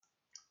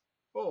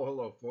Oh,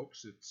 hello,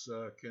 folks. It's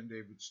Ken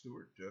David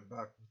Stewart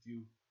back with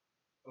you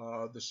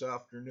this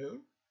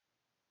afternoon,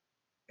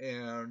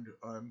 and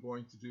I'm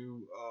going to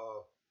do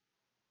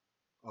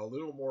a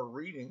little more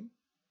reading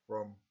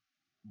from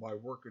my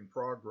work in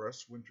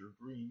progress, Winter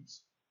Greens.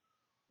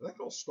 I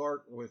think I'll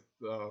start with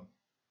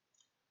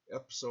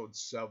episode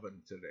 7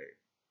 today.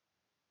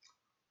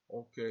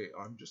 Okay,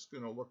 I'm just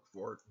going to look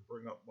for it and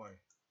bring up my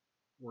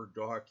Word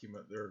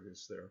document. There it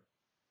is there.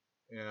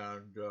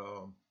 And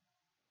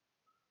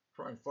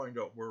try and find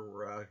out where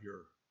we're at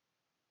here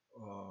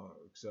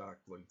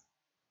exactly.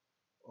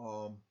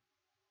 Um,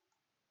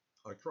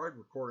 I tried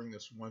recording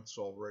this once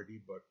already,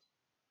 but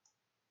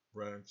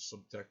ran into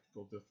some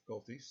technical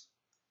difficulties.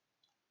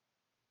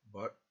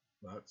 But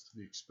that's to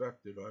be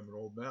expected. I'm an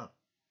old man.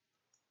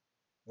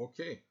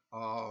 Okay,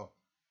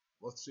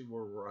 let's see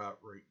where we're at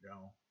right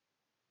now.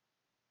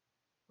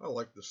 I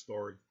like the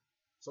story.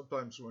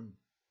 Sometimes when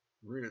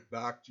you read it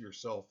back to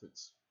yourself,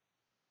 it's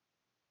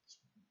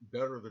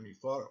better than you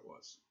thought it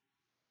was.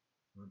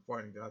 And I'm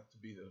finding that to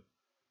be the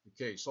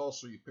case.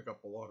 Also, you pick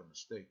up a lot of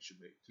mistakes you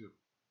make too.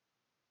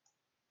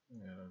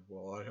 And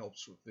well, that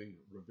helps with the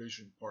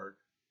revision part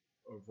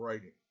of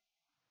writing.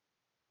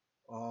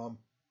 Um,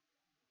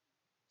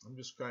 I'm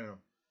just kind of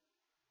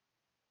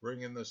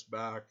bringing this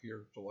back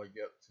here till I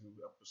get to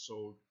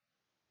episode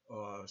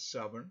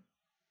 7.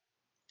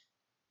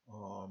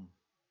 Um,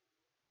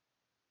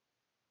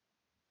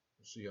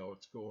 we'll see how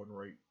it's going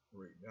right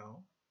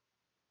now.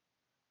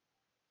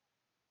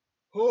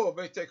 Oh, it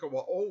may take a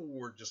while. Oh,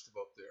 we're just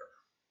about there.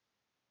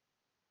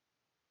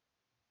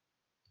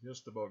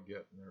 Just about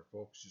getting there,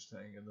 folks. Just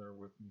hang in there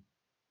with me.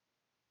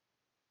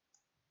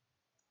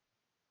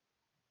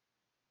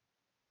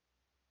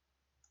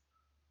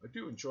 I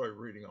do enjoy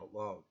reading out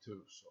loud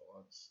too, so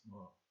that's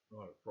not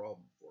a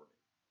problem for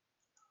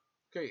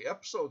me. Okay,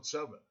 episode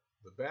 7.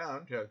 The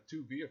band had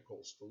two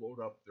vehicles to load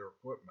up their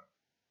equipment.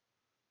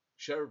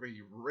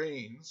 Chevy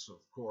Rains,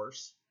 of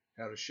course,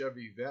 had a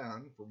Chevy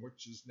van from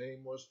which his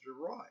name was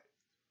derived.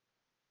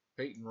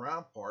 Peyton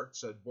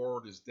Ramparts had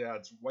borrowed his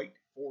dad's white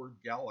Ford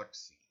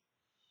Galaxy.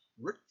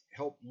 Rick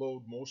helped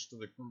load most of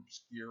the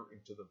group's gear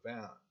into the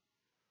van.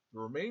 The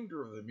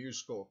remainder of the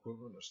musical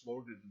equipment was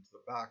loaded into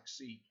the back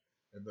seat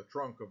and the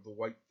trunk of the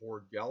white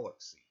Ford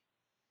Galaxy.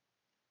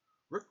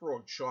 Rick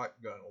rode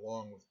shotgun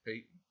along with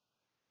Peyton.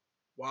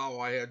 Wow,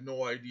 I had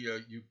no idea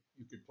you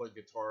could play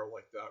guitar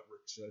like that,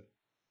 Rick said.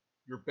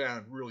 Your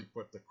band really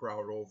put the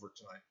crowd over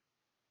tonight.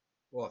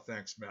 Well,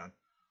 thanks, man.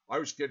 I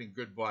was getting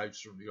good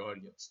vibes from the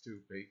audience,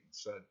 too, Peyton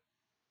said.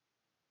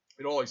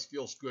 It always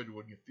feels good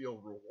when you feel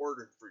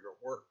rewarded for your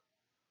work.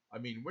 I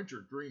mean, Winter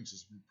Dreams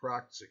has been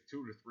practicing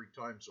 2 to 3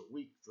 times a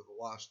week for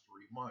the last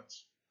 3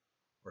 months.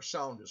 Our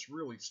sound is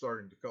really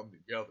starting to come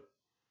together.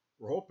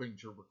 We're hoping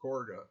to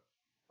record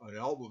an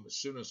album as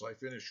soon as I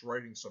finish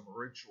writing some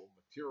original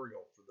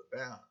material for the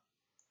band.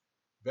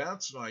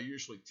 Vance and I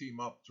usually team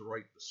up to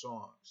write the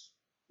songs.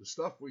 The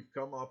stuff we've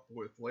come up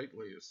with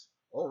lately is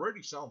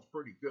already sounds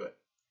pretty good.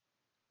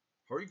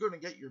 How are you going to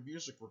get your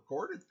music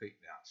recorded? Peyton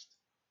asked.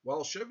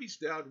 Well, Chevy's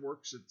dad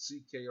works at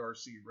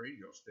CKRC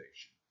radio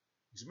station.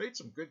 He's made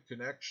some good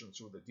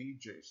connections with the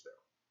DJs there.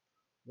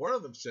 One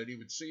of them said he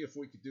would see if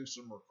we could do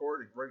some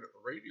recording right at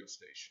the radio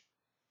station.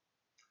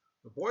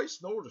 The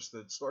boys noticed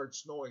that it started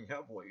snowing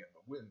heavily and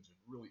the wind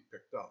had really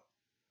picked up.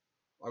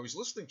 I was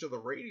listening to the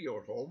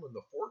radio at home and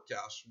the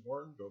forecast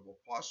warned of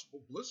a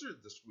possible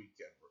blizzard this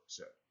weekend, Rick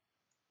said.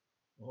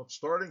 Well, it's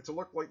starting to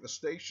look like the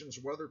station's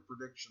weather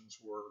predictions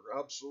were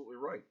absolutely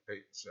right,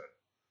 Peyton said.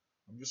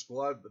 I'm just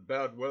glad the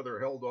bad weather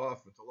held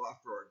off until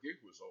after our gig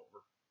was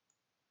over.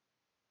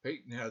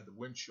 Peyton had the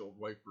windshield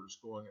wipers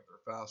going at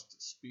their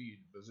fastest speed,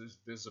 but his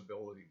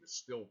visibility was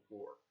still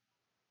poor.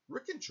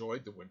 Rick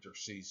enjoyed the winter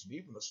season,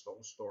 even the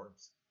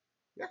snowstorms.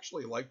 He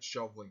actually liked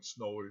shoveling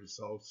snow at his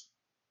house.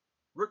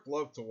 Rick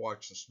loved to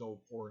watch the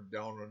snow pouring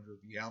down under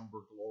the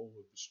amber glow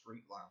of the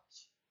street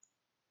lamps.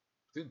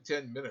 Within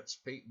 10 minutes,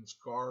 Peyton's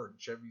car and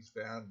Chevy's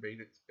van made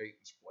it to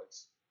Peyton's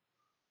place.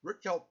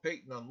 Rick helped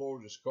Peyton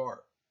unload his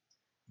car.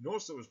 He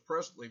noticed it was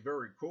presently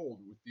very cold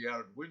with the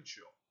added wind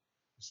chill.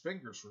 His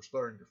fingers were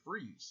starting to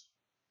freeze.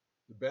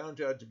 The band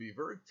had to be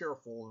very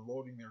careful in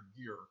loading their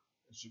gear,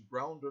 as the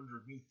ground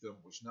underneath them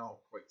was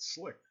now quite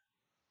slick.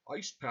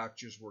 Ice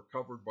patches were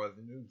covered by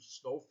the new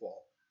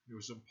snowfall, and it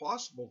was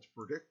impossible to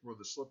predict where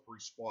the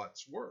slippery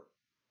spots were.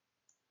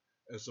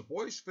 As the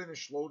boys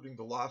finished loading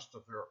the last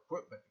of their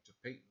equipment into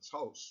Peyton's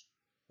house,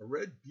 a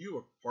red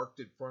Buick parked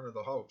in front of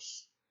the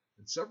house,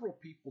 and several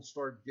people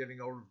started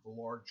getting out of the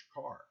large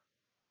car.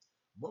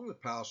 Among the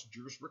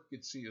passengers, Rick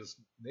could see his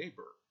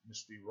neighbor,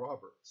 Misty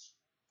Roberts.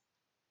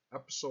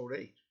 Episode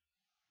 8.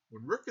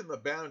 When Rick and the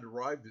band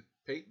arrived at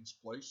Peyton's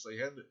place, they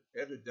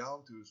headed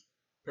down to his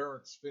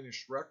parents'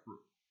 finished rec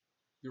room.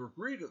 They were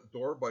greeted at the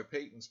door by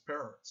Peyton's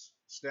parents,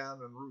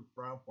 Stan and Ruth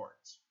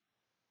Ramparts.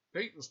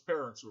 Peyton's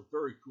parents were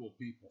very cool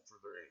people for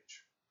their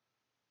age.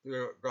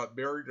 They got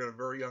married at a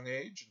very young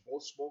age and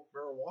both smoked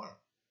marijuana.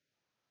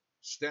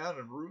 Stan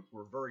and Ruth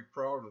were very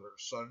proud of their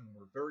son and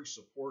were very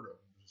supportive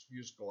of his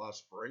musical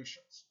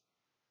aspirations.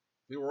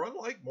 They were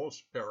unlike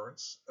most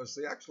parents, as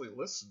they actually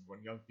listened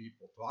when young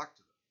people talked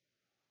to them.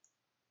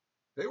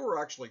 They were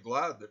actually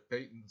glad that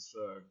Peyton's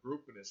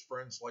group and his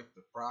friends liked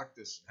to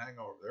practice and hang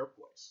out at their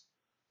place.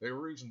 They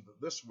reasoned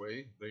that this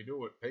way they knew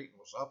what Peyton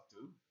was up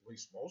to, at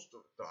least most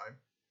of the time.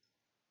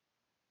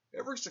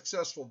 Every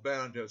successful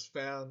band has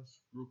fans,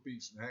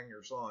 groupies, and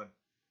hangers-on.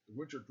 The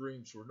Winter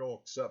Dreams were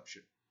no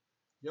exception.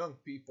 Young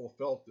people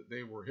felt that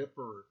they were hipper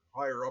or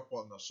higher up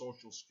on the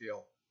social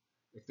scale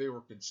if they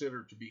were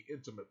considered to be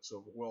intimates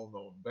of a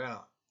well-known band.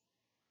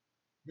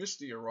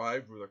 Misty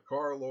arrived with a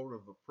carload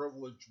of the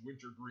privileged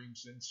Winter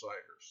Dreams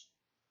insiders.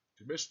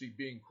 To Misty,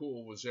 being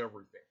cool was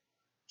everything.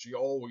 She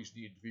always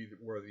needed to be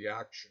where the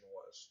action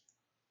was.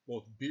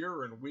 Both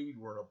beer and weed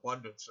were in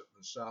abundance at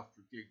this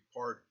after-gig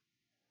party.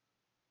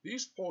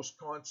 These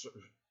post-concert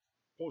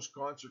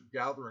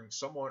gatherings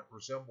somewhat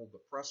resembled the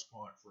press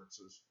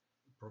conferences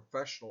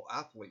professional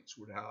athletes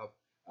would have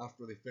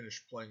after they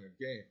finished playing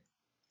a game.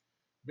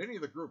 Many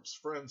of the group's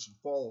friends and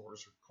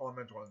followers would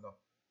comment on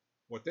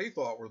what they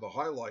thought were the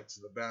highlights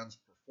of the band's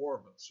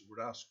performance and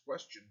would ask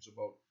questions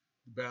about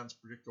the band's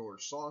particular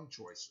song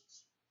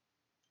choices.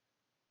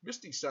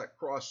 Misty sat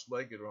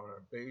cross-legged on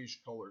a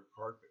beige-colored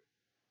carpet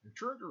and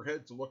turned her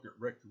head to look at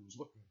Rick, who was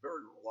looking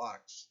very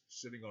relaxed,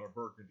 sitting on a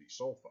burgundy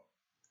sofa.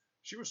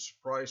 She was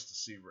surprised to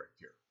see Rick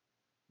here,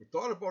 but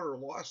thought about her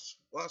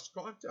last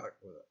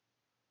contact with him.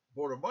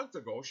 About a month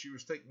ago, she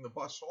was taking the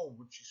bus home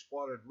when she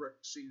spotted Rick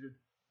seated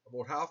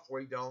about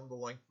halfway down the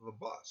length of the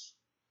bus.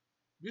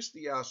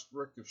 Misty asked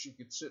Rick if she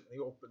could sit in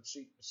the open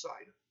seat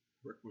beside him.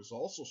 Rick was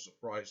also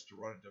surprised to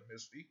run into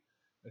Misty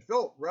and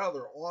felt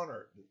rather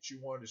honored that she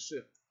wanted to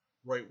sit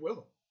right with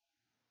him.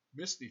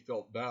 Misty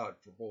felt bad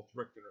for both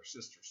Rick and her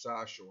sister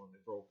Sasha when they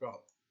broke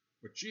up,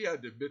 but she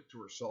had to admit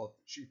to herself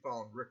that she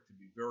found Rick to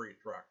be very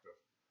attractive.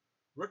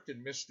 Rick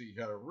and Misty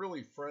had a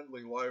really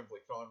friendly, lively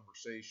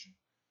conversation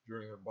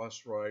during their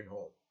bus ride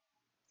home.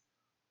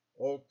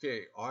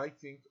 Okay, I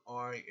think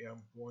I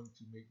am going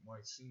to make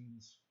my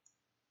scenes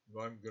that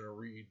I'm going to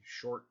read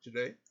short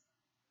today.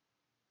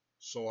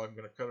 So I'm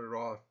going to cut it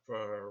off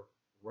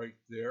right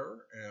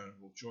there, and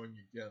we'll join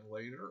you again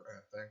later,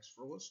 and thanks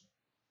for listening.